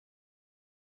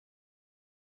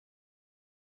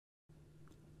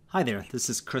Hi there, this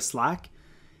is Chris Lack,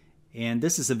 and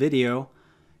this is a video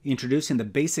introducing the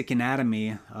basic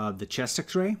anatomy of the chest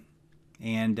x-ray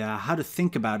and how to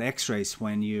think about x-rays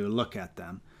when you look at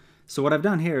them. So what I've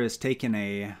done here is taken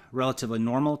a relatively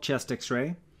normal chest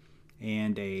x-ray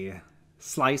and a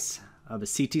slice of a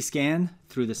CT scan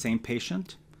through the same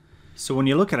patient. So when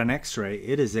you look at an x-ray,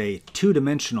 it is a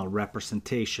two-dimensional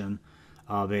representation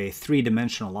of a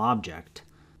three-dimensional object.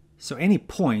 So any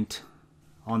point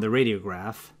on the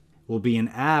radiograph will be an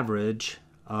average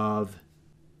of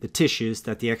the tissues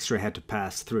that the x-ray had to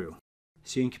pass through.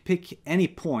 So you can pick any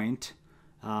point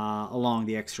along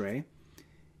the x-ray,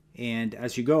 and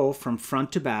as you go from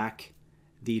front to back,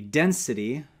 the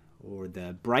density or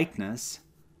the brightness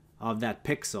of that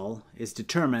pixel is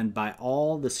determined by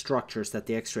all the structures that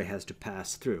the x-ray has to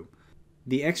pass through.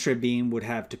 The x-ray beam would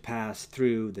have to pass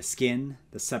through the skin,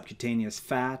 the subcutaneous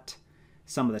fat,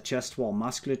 some of the chest wall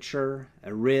musculature,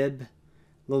 a rib,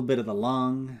 a little bit of the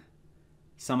lung,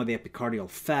 some of the epicardial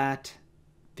fat,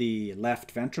 the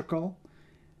left ventricle,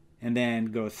 and then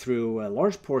go through a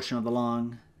large portion of the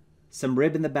lung, some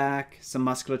rib in the back, some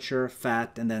musculature,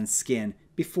 fat, and then skin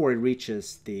before it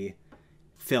reaches the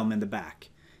film in the back.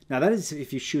 Now that is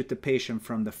if you shoot the patient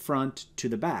from the front to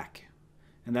the back,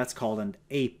 and that's called an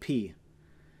AP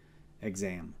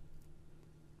exam.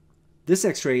 This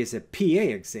x-ray is a PA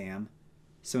exam,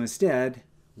 so instead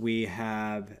we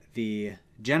have the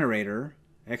generator,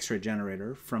 x-ray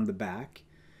generator, from the back,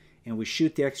 and we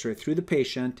shoot the x-ray through the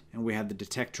patient, and we have the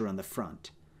detector on the front.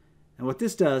 And what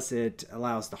this does, it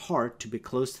allows the heart to be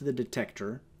close to the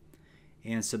detector,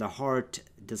 and so the heart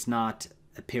does not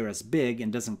appear as big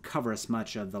and doesn't cover as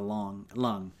much of the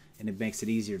lung, and it makes it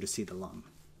easier to see the lung.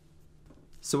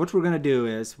 So what we're going to do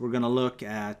is we're going to look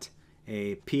at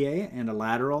a PA and a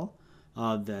lateral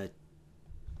of the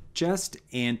chest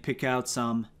and pick out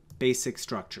some basic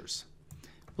structures.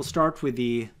 We'll start with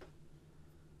the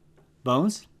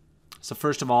bones. So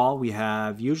first of all, we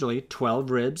have usually 12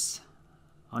 ribs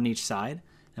on each side.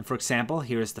 And for example,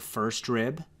 here is the first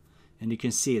rib. And you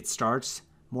can see it starts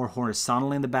more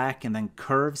horizontally in the back and then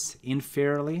curves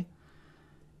inferiorly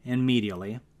and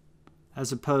medially,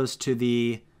 as opposed to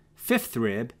the fifth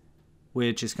rib,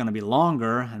 which is going to be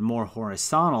longer and more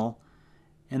horizontal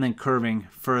and then curving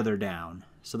further down.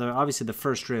 So obviously the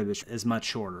first rib is much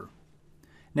shorter.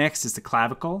 Next is the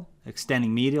clavicle,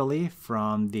 extending medially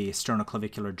from the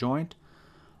sternoclavicular joint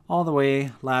all the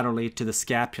way laterally to the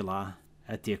scapula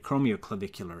at the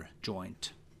acromioclavicular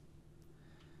joint.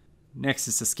 Next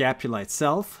is the scapula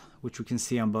itself, which we can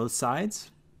see on both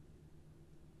sides.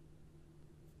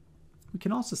 We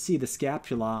can also see the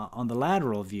scapula on the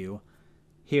lateral view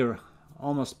here,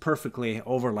 almost perfectly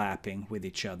overlapping with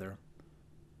each other.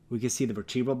 We can see the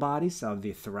vertebral bodies of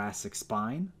the thoracic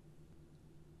spine.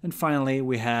 And finally,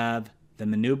 we have the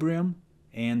manubrium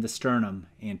and the sternum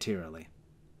anteriorly.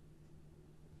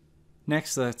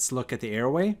 Next, let's look at the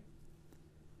airway.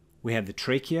 We have the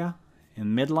trachea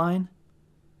in midline.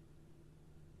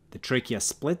 The trachea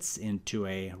splits into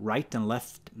a right and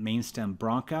left mainstem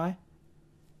bronchi.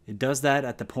 It does that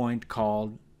at the point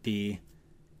called the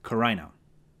carina,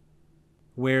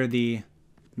 where the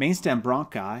mainstem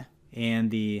bronchi and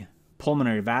the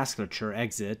pulmonary vasculature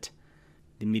exit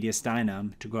the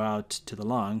mediastinum to go out to the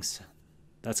lungs.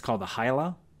 That's called the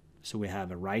hyla. So we have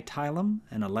a right hilum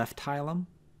and a left hilum.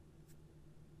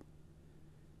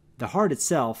 The heart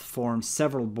itself forms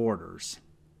several borders.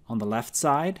 On the left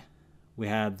side, we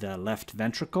have the left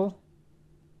ventricle.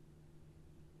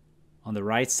 On the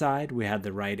right side, we have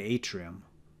the right atrium.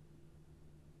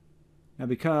 Now,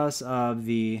 because of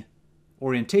the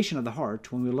orientation of the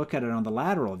heart, when we look at it on the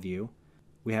lateral view,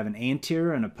 we have an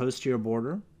anterior and a posterior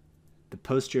border. The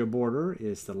posterior border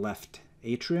is the left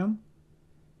atrium,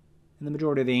 and the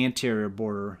majority of the anterior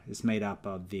border is made up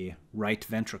of the right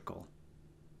ventricle.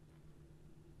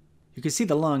 You can see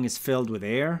the lung is filled with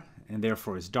air and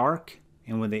therefore is dark,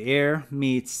 and when the air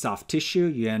meets soft tissue,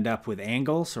 you end up with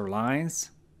angles or lines,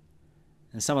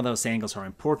 and some of those angles are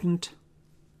important.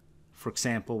 For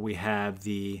example, we have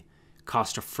the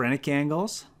costophrenic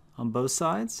angles on both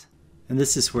sides, and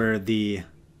this is where the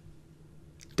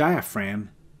diaphragm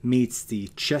meets the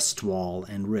chest wall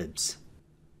and ribs.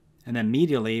 And then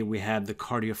medially, we have the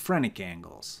cardiophrenic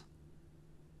angles.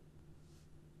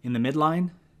 In the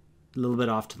midline, a little bit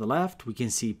off to the left, we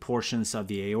can see portions of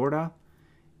the aorta,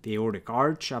 the aortic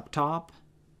arch up top,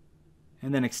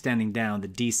 and then extending down the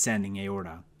descending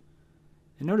aorta.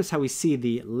 And notice how we see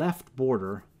the left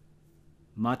border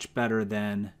much better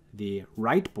than the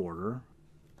right border.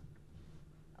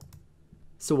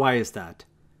 So why is that?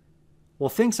 Well,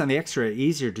 things on the X-ray are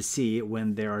easier to see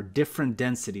when there are different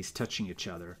densities touching each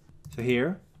other. So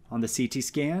here, On the CT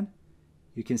scan,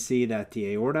 you can see that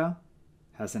the aorta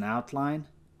has an outline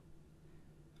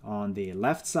on the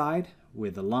left side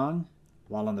with the lung,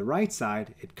 while on the right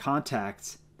side it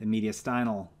contacts the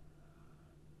mediastinal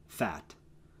fat.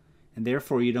 And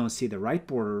therefore you don't see the right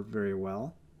border very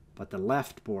well, but the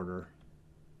left border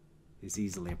is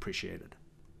easily appreciated.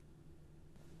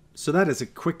 So that is a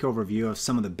quick overview of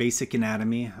some of the basic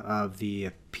anatomy of the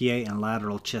PA and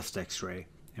lateral chest X-ray.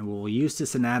 And we'll use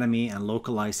this anatomy and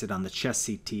localize it on the chest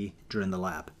CT during the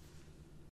lab.